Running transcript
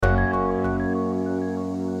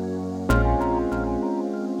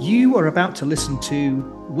You are about to listen to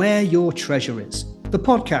Where Your Treasure Is, the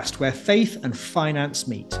podcast where faith and finance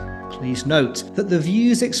meet. Please note that the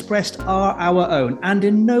views expressed are our own and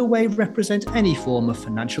in no way represent any form of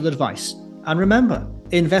financial advice. And remember,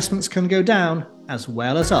 investments can go down as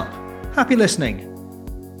well as up. Happy listening.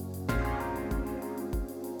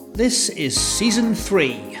 This is Season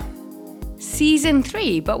 3. Season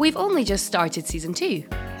 3, but we've only just started Season 2.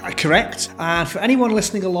 Correct. And for anyone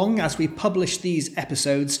listening along as we publish these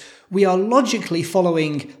episodes, we are logically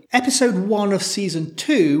following Episode 1 of Season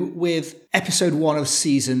 2 with Episode 1 of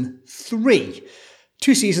Season 3.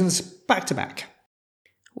 2 seasons back to back.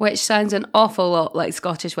 Which sounds an awful lot like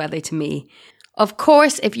Scottish weather to me. Of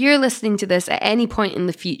course, if you're listening to this at any point in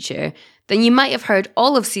the future, then you might have heard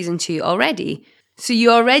all of Season 2 already. So you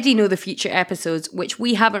already know the future episodes, which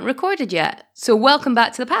we haven't recorded yet. So welcome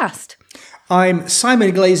back to the past. I'm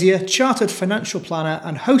Simon Glazier, Chartered Financial Planner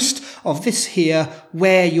and host of this here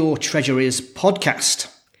Where Your Treasure Is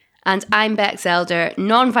podcast. And I'm Bex Elder,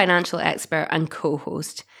 non-financial expert and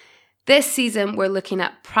co-host. This season, we're looking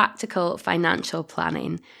at practical financial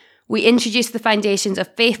planning. We introduced the foundations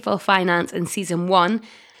of faithful finance in Season 1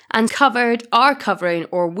 and are covering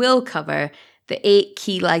or will cover the 8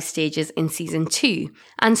 key life stages in Season 2.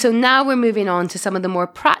 And so now we're moving on to some of the more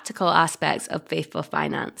practical aspects of faithful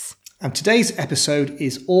finance. And today's episode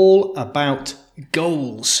is all about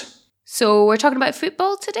goals. So we're talking about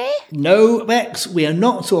football today? No, Bex, we are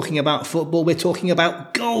not talking about football. We're talking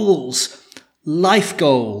about goals. Life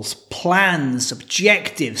goals, plans,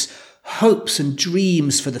 objectives, hopes and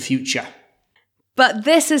dreams for the future. But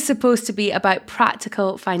this is supposed to be about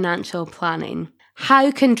practical financial planning. How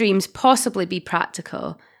can dreams possibly be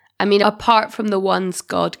practical? I mean, apart from the ones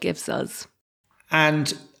God gives us.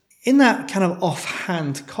 And in that kind of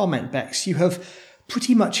offhand comment, Bex, you have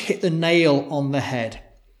pretty much hit the nail on the head.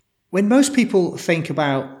 When most people think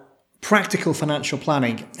about practical financial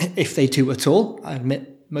planning, if they do at all, I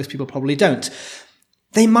admit most people probably don't,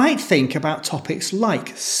 they might think about topics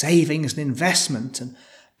like savings and investment and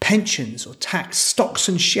pensions or tax, stocks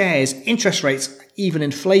and shares, interest rates, even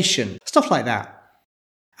inflation, stuff like that.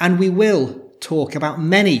 And we will talk about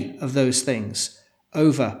many of those things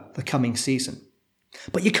over the coming season.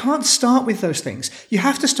 But you can't start with those things. You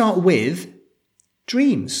have to start with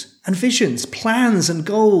dreams and visions, plans and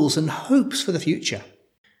goals and hopes for the future.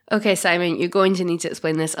 Okay, Simon, you're going to need to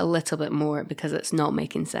explain this a little bit more because it's not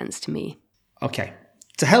making sense to me. Okay,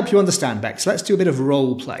 to help you understand, Bex, let's do a bit of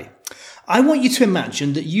role play. I want you to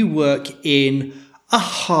imagine that you work in a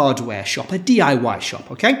hardware shop, a DIY shop,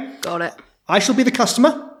 okay? Got it. I shall be the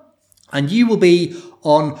customer and you will be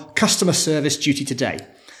on customer service duty today.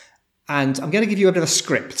 And I'm going to give you a bit of a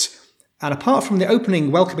script. And apart from the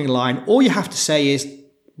opening welcoming line, all you have to say is,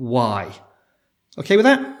 why? Okay with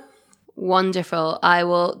that? Wonderful. I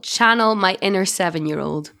will channel my inner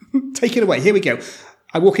 7-year-old. Take it away. Here we go.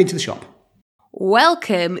 I walk into the shop.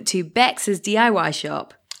 Welcome to Bex's DIY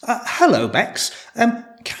shop. Hello, Bex.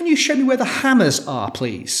 Can you show me where the hammers are,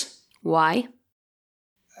 please? Why?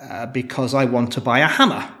 Because I want to buy a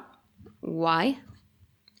hammer. Why?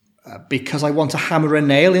 Because I want to hammer a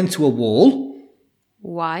nail into a wall.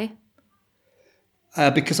 Why?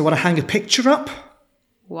 Because I want to hang a picture up.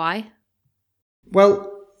 Why?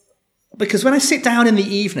 Well, because when I sit down in the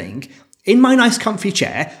evening, in my nice comfy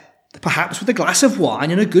chair, perhaps with a glass of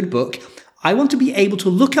wine and a good book, I want to be able to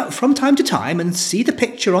look up from time to time and see the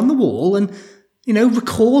picture on the wall and,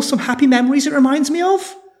 recall some happy memories it reminds me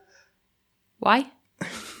of. Why?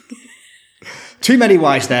 Too many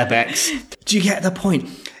whys there, Bex. Do you get the point?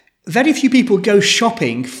 Very few people go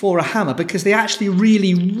shopping for a hammer because they actually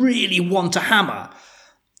really, really want a hammer.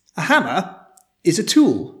 A hammer is a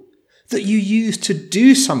tool that you use to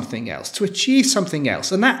do something else, to achieve something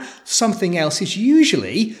else. And that something else is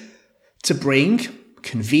usually to bring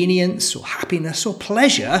convenience or happiness or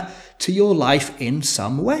pleasure to your life in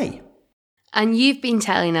some way. And you've been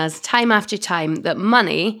telling us time after time that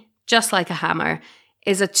money, just like a hammer,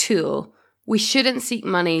 is a tool. We shouldn't seek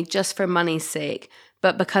money just for money's sake,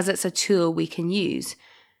 but because it's a tool we can use.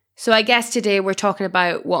 So I guess today we're talking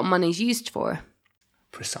about what money's used for.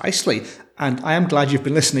 Precisely. And I am glad you've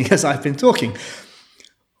been listening as I've been talking.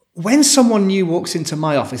 When someone new walks into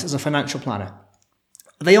my office as a financial planner,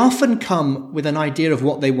 they often come with an idea of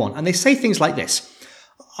what they want. And they say things like this: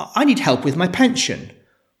 I need help with my pension,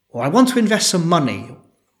 or I want to invest some money,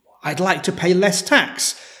 I'd like to pay less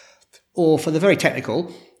tax. Or for the very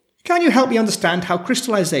technical, can you help me understand how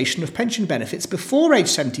crystallisation of pension benefits before age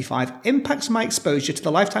 75 impacts my exposure to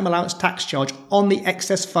the lifetime allowance tax charge on the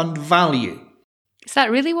excess fund value? Is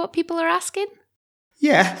that really what people are asking?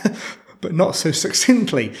 Yeah, but not so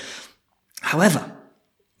succinctly. However,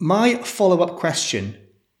 my follow-up question,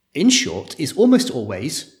 in short, is almost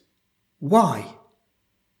always, why?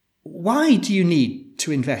 Why do you need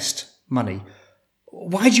to invest money?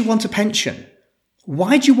 Why do you want a pension?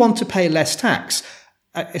 Why do you want to pay less tax?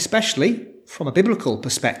 Especially from a biblical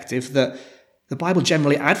perspective, that the Bible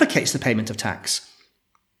generally advocates the payment of tax.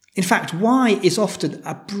 In fact, why is often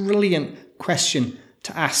a brilliant question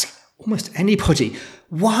to ask almost anybody.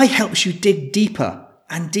 Why helps you dig deeper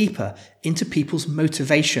and deeper into people's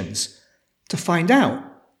motivations to find out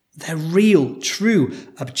their real, true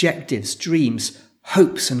objectives, dreams,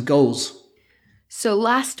 hopes and goals. So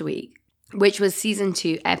last week, which was season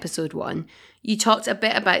 2, episode 1, you talked a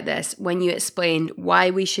bit about this when you explained why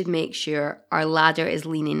we should make sure our ladder is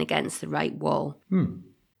leaning against the right wall.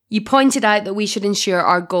 You pointed out that we should ensure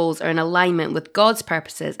our goals are in alignment with God's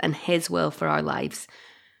purposes and His will for our lives.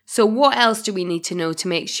 So what else do we need to know to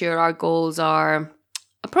make sure our goals are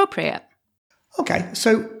appropriate? Okay,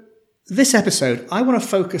 so this episode, I want to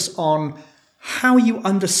focus on how you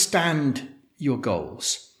understand your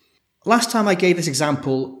goals. Last time I gave this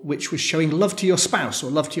example, which was showing love to your spouse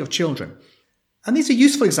or love to your children. And these are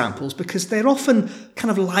useful examples because they're often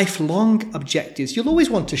kind of lifelong objectives. You'll always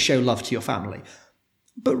want to show love to your family.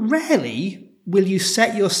 But rarely will you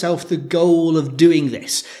set yourself the goal of doing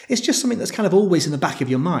this. It's just something that's kind of always in the back of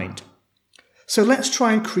your mind. So let's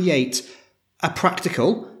try and create a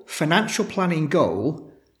practical financial planning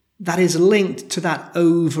goal that is linked to that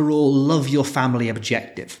overall love your family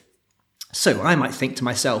objective. So I might think to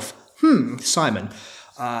myself, Simon,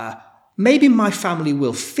 maybe my family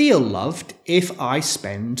will feel loved if I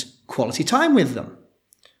spend quality time with them.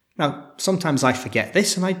 Now, sometimes I forget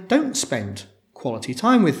this and I don't spend quality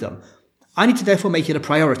time with them. I need to therefore make it a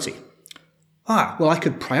priority. Well, I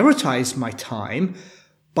could prioritize my time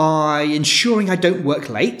by ensuring I don't work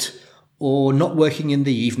late or not working in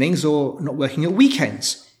the evenings or not working at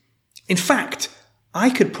weekends. In fact, I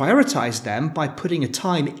could prioritize them by putting a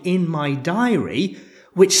time in my diary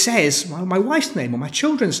which says my wife's name or my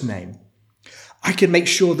children's name. I could make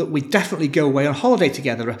sure that we definitely go away on holiday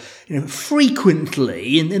together,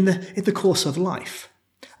 frequently in the course of life.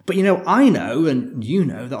 But I know and you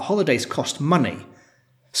know that holidays cost money.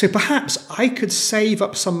 So perhaps I could save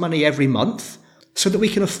up some money every month so that we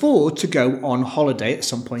can afford to go on holiday at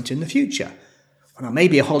some point in the future. Now,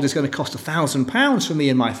 maybe a holiday is going to cost £1,000 for me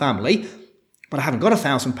and my family, but I haven't got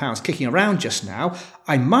 £1,000 kicking around just now.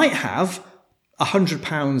 I might have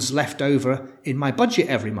 £100 left over in my budget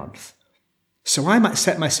every month. So I might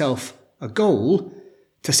set myself a goal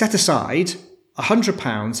to set aside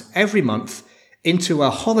 £100 every month into a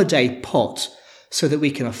holiday pot so that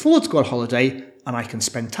we can afford to go on holiday and I can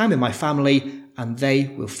spend time with my family and they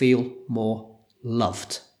will feel more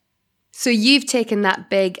loved. So you've taken that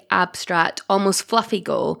big, abstract, almost fluffy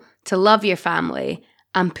goal to love your family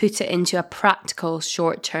and put it into a practical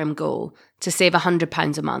short-term goal to save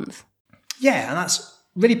 £100 a month. Yeah, and that's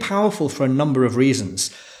really powerful for a number of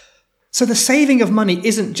reasons. So the saving of money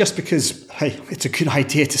isn't just because, hey, it's a good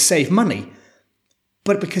idea to save money,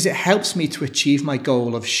 but because it helps me to achieve my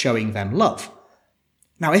goal of showing them love.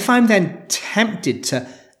 Now, if I'm then tempted to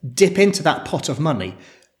dip into that pot of money,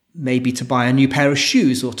 maybe to buy a new pair of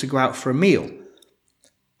shoes or to go out for a meal,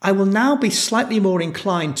 I will now be slightly more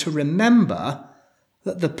inclined to remember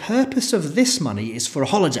that the purpose of this money is for a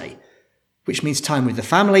holiday, which means time with the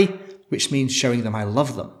family, which means showing them I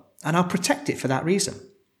love them, and I'll protect it for that reason.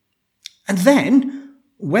 And then,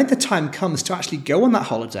 when the time comes to actually go on that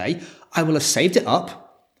holiday, I will have saved it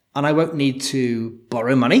up and I won't need to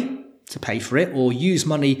borrow money to pay for it or use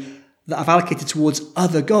money that I've allocated towards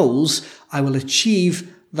other goals. I will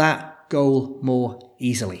achieve that goal more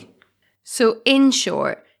easily. So in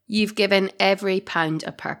short, you've given every pound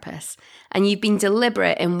a purpose and you've been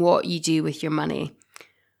deliberate in what you do with your money.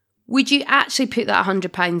 Would you actually put that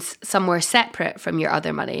 £100 somewhere separate from your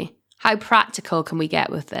other money? How practical can we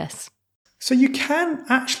get with this? So you can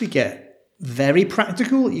actually get very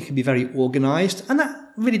practical, you can be very organised, and that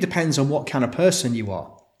really depends on what kind of person you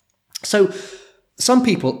are. So some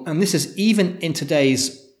people, and this is even in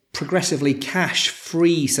today's progressively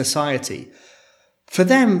cash-free society, for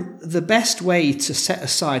them, the best way to set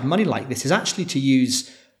aside money like this is actually to use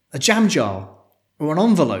a jam jar or an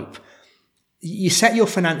envelope. You set your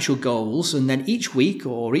financial goals, and then each week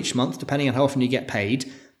or each month, depending on how often you get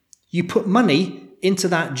paid, you put money into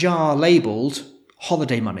that jar labelled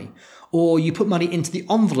holiday money, or you put money into the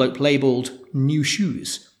envelope labelled new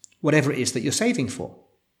shoes, whatever it is that you're saving for.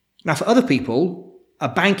 Now, for other people, a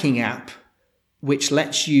banking app which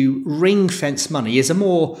lets you ring-fence money is a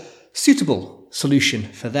more suitable solution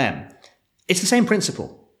for them. It's the same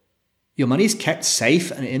principle. Your money is kept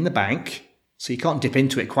safe and in the bank so you can't dip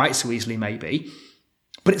into it quite so easily maybe.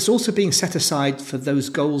 But it's also being set aside for those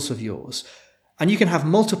goals of yours. And you can have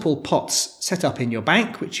multiple pots set up in your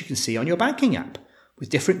bank, which you can see on your banking app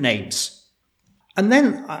with different names. And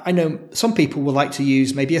then I know some people will like to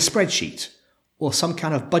use maybe a spreadsheet or some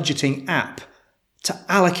kind of budgeting app to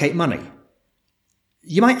allocate money.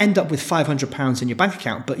 You might end up with £500 in your bank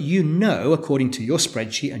account, but you know, according to your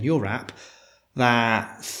spreadsheet and your app,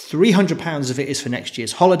 that £300 of it is for next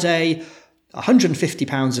year's holiday,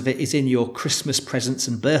 £150 of it is in your Christmas presents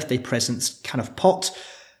and birthday presents kind of pot,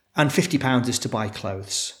 and £50 is to buy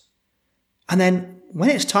clothes. And then when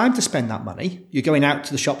it's time to spend that money, you're going out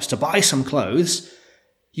to the shops to buy some clothes,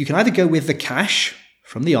 you can either go with the cash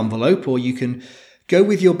from the envelope, or you can go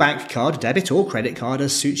with your bank card, debit or credit card,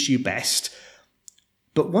 as suits you best.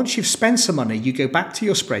 But once you've spent some money, you go back to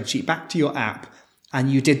your spreadsheet, back to your app,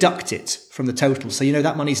 and you deduct it from the total. So you know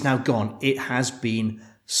that money's now gone. It has been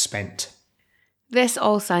spent. This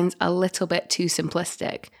all sounds a little bit too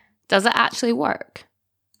simplistic. Does it actually work?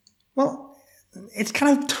 Well, it's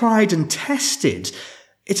kind of tried and tested.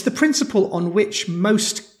 It's the principle on which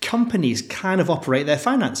most companies kind of operate their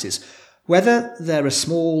finances. Whether they're a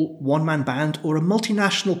small one-man band or a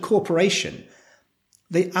multinational corporation,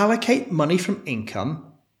 they allocate money from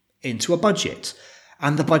income into a budget.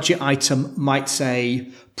 And the budget item might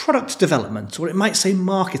say product development, or it might say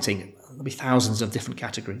marketing. There'll be thousands of different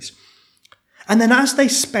categories. And then as they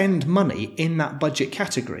spend money in that budget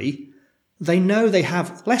category, they know they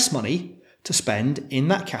have less money to spend in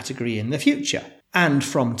that category in the future. And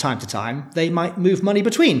from time to time, they might move money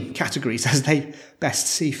between categories as they best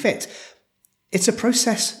see fit. It's a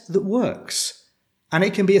process that works, and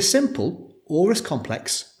it can be as simple or as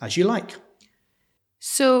complex as you like.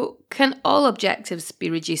 So, can all objectives be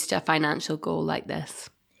reduced to a financial goal like this?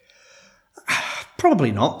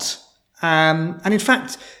 Probably not. And in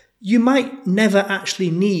fact, you might never actually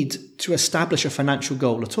need to establish a financial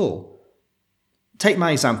goal at all. Take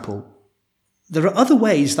my example. There are other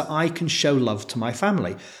ways that I can show love to my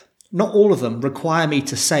family. Not all of them require me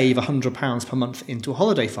to save £100 per month into a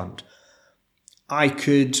holiday fund. I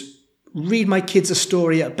could read my kids a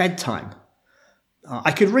story at bedtime.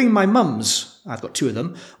 I could ring my mums, I've got two of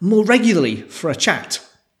them, more regularly for a chat.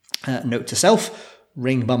 Note to self,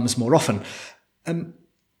 ring mums more often.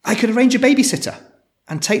 I could arrange a babysitter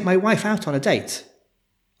and take my wife out on a date.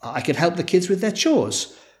 I could help the kids with their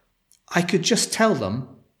chores. I could just tell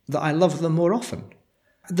them that I love them more often.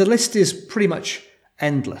 The list is pretty much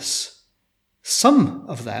endless. Some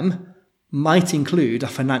of them might include a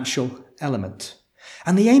financial element.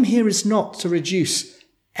 And the aim here is not to reduce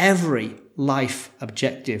every life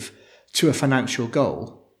objective to a financial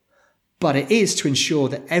goal, but it is to ensure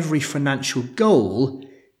that every financial goal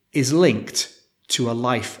is linked to a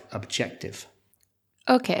life objective.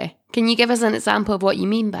 Okay, can you give us an example of what you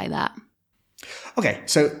mean by that? Okay,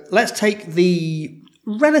 so let's take the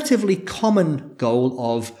relatively common goal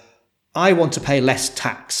of, I want to pay less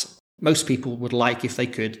tax. Most people would like, if they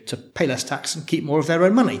could, to pay less tax and keep more of their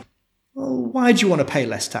own money. Well, why do you want to pay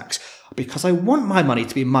less tax? Because I want my money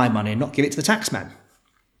to be my money and not give it to the taxman.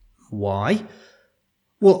 Why?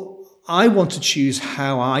 Well, I want to choose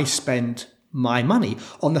how I spend my money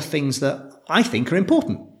on the things that I think are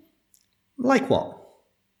important. Like what?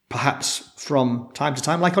 Perhaps from time to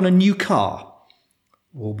time, like on a new car.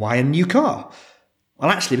 Well, why a new car? Well,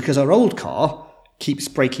 actually, because our old car keeps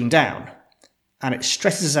breaking down, and it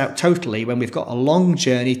stresses us out totally when we've got a long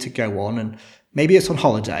journey to go on, and maybe it's on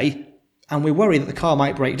holiday, and we worry that the car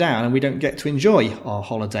might break down and we don't get to enjoy our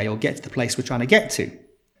holiday or get to the place we're trying to get to.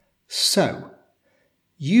 So,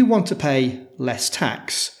 you want to pay less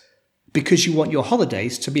tax because you want your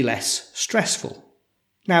holidays to be less stressful.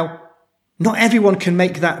 Now, not everyone can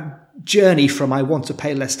make that journey from I want to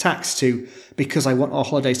pay less tax to because I want our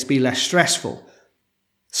holidays to be less stressful.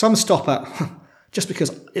 Some stop at just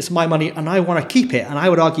because it's my money and I want to keep it, and I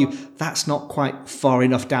would argue that's not quite far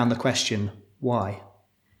enough down the question. Why?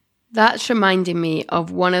 That's reminding me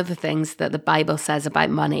of one of the things that the Bible says about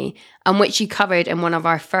money, and which you covered in one of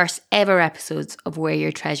our first ever episodes of Where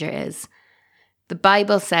Your Treasure Is. The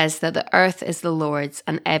Bible says that the earth is the Lord's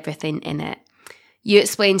and everything in it. You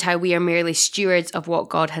explained how we are merely stewards of what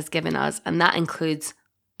God has given us, and that includes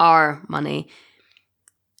our money.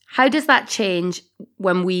 How does that change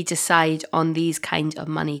when we decide on these kind of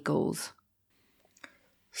money goals?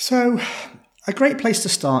 So, a great place to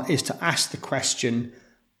start is to ask the question,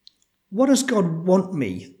 what does God want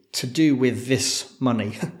me to do with this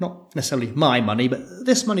money? Not necessarily my money, but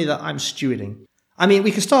this money that I'm stewarding. I mean,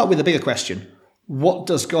 we can start with a bigger question. What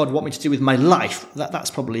does God want me to do with my life?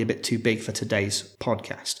 That's probably a bit too big for today's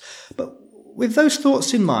podcast. But with those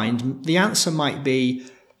thoughts in mind, the answer might be,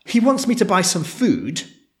 he wants me to buy some food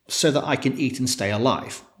so that I can eat and stay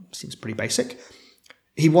alive. Seems pretty basic.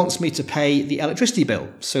 He wants me to pay the electricity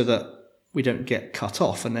bill so that we don't get cut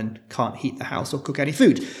off and then can't heat the house or cook any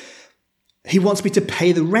food. He wants me to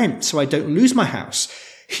pay the rent so I don't lose my house.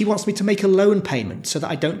 He wants me to make a loan payment so that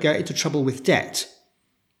I don't get into trouble with debt.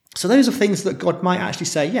 So those are things that God might actually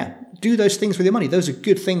say, yeah, do those things with your money. Those are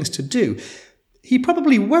good things to do. He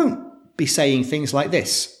probably won't be saying things like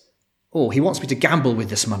this. Or he wants me to gamble with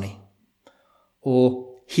this money.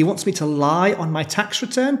 Or he wants me to lie on my tax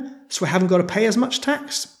return so I haven't got to pay as much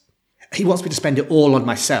tax. He wants me to spend it all on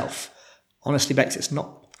myself. Honestly, Bex, it's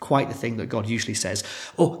not quite the thing that God usually says.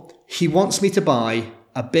 Or he wants me to buy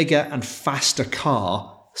a bigger and faster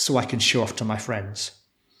car so I can show off to my friends.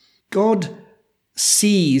 God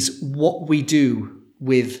sees what we do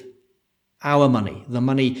with our money, the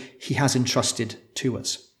money he has entrusted to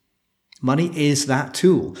us. Money is that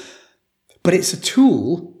tool, but it's a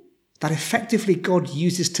tool that effectively God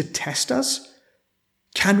uses to test us.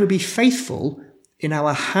 Can we be faithful in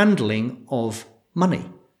our handling of money?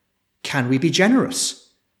 Can we be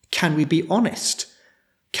generous? Can we be honest?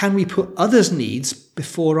 Can we put others' needs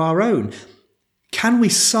before our own? Can we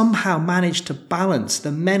somehow manage to balance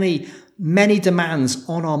the many, many demands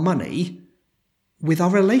on our money with our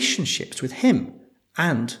relationships with him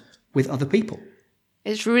and with other people?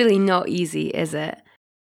 It's really not easy, is it?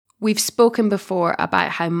 We've spoken before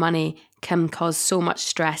about how money can cause so much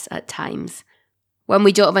stress at times. When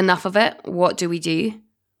we don't have enough of it, what do we do?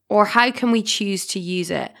 Or how can we choose to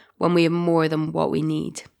use it when we have more than what we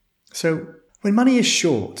need? So when money is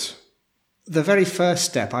short, the very first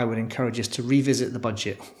step I would encourage is to revisit the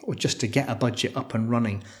budget, or just to get a budget up and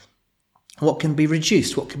running. What can be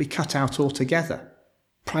reduced? What can be cut out altogether?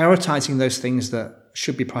 Prioritising those things that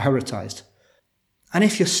should be prioritised. And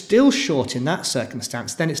if you're still short in that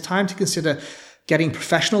circumstance, then it's time to consider getting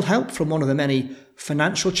professional help from one of the many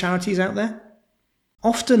financial charities out there.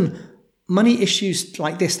 Often, money issues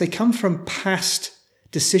like this, they come from past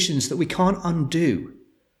decisions that we can't undo.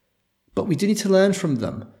 But we do need to learn from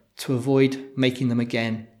them to avoid making them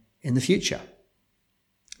again in the future.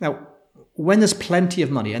 Now, when there's plenty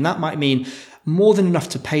of money, and that might mean more than enough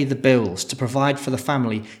to pay the bills, to provide for the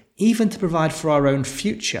family, even to provide for our own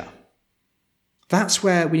future, that's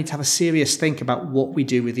where we need to have a serious think about what we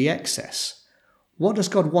do with the excess. What does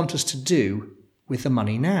God want us to do with the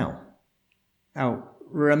money now? Now,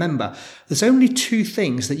 remember, there's only two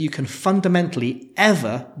things that you can fundamentally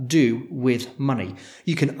ever do with money.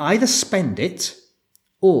 You can either spend it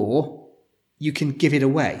or you can give it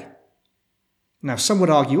away. Now, some would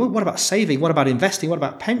argue, well, what about saving? What about investing? What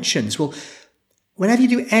about pensions? Well, whenever you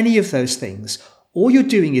do any of those things, all you're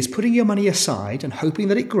doing is putting your money aside and hoping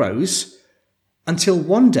that it grows until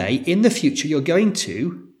one day in the future you're going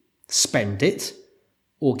to spend it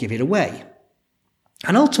or give it away.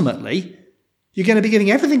 And ultimately, you're going to be giving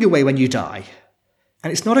everything away when you die.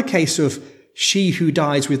 And it's not a case of she who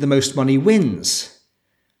dies with the most money wins,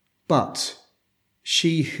 but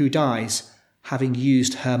she who dies having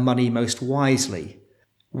used her money most wisely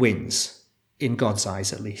wins, in God's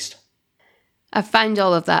eyes at least. I found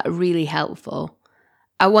all of that really helpful.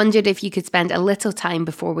 I wondered if you could spend a little time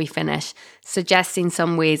before we finish suggesting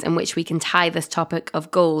some ways in which we can tie this topic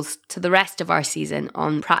of goals to the rest of our season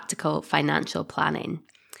on practical financial planning.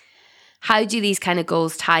 How do these kind of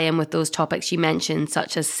goals tie in with those topics you mentioned,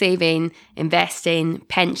 such as saving, investing,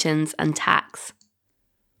 pensions, and tax?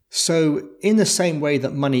 So, in the same way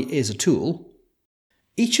that money is a tool,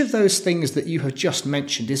 each of those things that you have just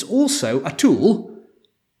mentioned is also a tool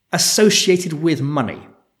associated with money.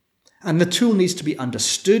 And the tool needs to be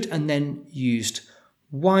understood and then used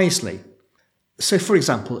wisely. So, for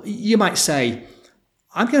example, you might say,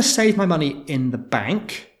 I'm going to save my money in the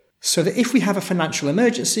bank so that if we have a financial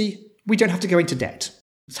emergency, we don't have to go into debt.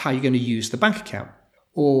 That's how you're going to use the bank account.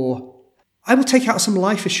 Or I will take out some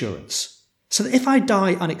life assurance so that if I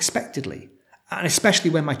die unexpectedly, and especially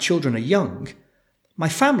when my children are young, my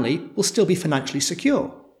family will still be financially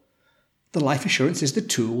secure. The life assurance is the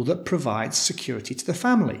tool that provides security to the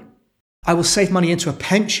family. I will save money into a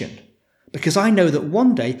pension because I know that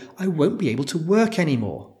one day I won't be able to work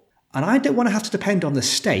anymore. And I don't want to have to depend on the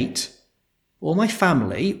state or my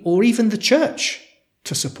family or even the church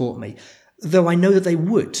to support me, though I know that they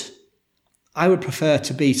would. I would prefer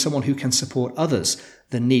to be someone who can support others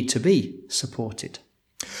than need to be supported.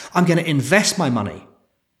 I'm going to invest my money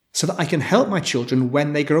so that I can help my children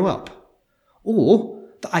when they grow up, or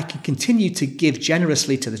that I can continue to give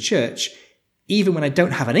generously to the church even when I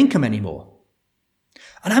don't have an income anymore.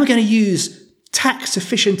 And I'm going to use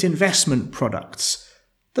tax-efficient investment products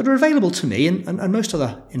that are available to me and most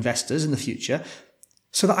other investors in the future,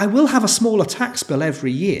 so that I will have a smaller tax bill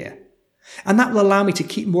every year. And that will allow me to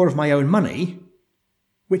keep more of my own money,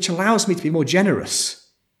 which allows me to be more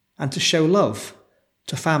generous and to show love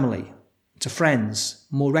to family, to friends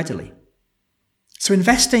more readily. So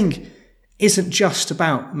investing isn't just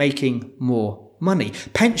about making more money.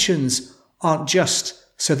 Pensions aren't just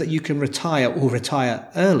so that you can retire or retire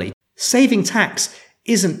early. Saving tax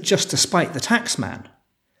isn't just to spite the tax man.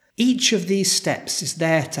 Each of these steps is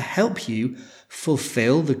there to help you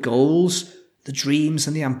fulfill the goals, the dreams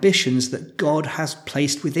and the ambitions that God has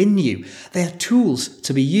placed within you. They are tools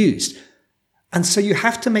to be used. And so you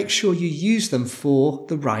have to make sure you use them for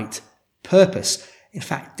the right purpose. In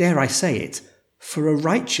fact, dare I say it, for a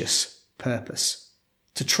righteous purpose.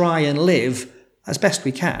 To try and live, as best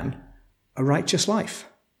we can, a righteous life.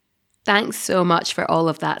 Thanks so much for all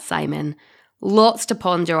of that, Simon. Lots to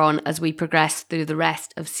ponder on as we progress through the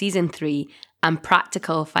rest of Season 3 and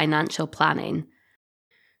practical financial planning.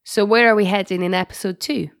 So where are we heading in Episode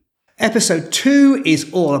 2? Episode 2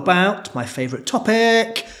 is all about my favourite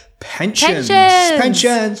topic, pensions.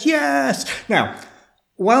 Pensions, yes! Now,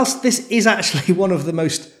 whilst this is actually one of the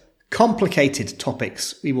most complicated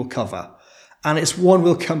topics we will cover, and it's one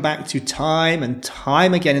we'll come back to time and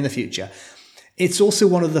time again in the future, it's also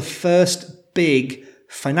one of the first big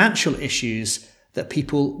financial issues that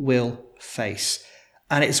people will face.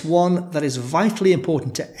 And it's one that is vitally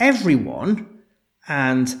important to everyone.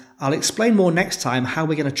 And I'll explain more next time how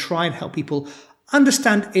we're going to try and help people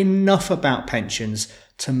understand enough about pensions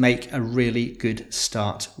to make a really good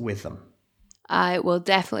start with them. I will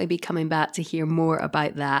definitely be coming back to hear more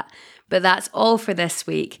about that. But that's all for this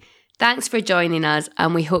week. Thanks for joining us,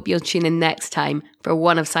 and we hope you'll tune in next time for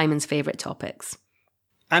one of Simon's favourite topics.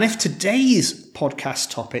 And if today's podcast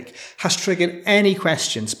topic has triggered any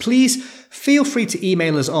questions, please feel free to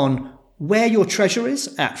email us on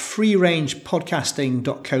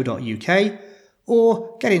whereyourtreasureis@freerangepodcasting.co.uk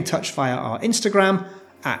or get in touch via our Instagram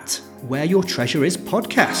at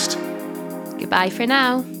whereyourtreasureispodcast. Goodbye for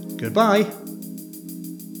now. Goodbye.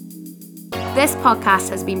 This podcast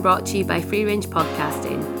has been brought to you by Free Range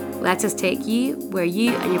Podcasting. Let us take you where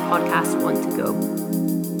you and your podcast want to go.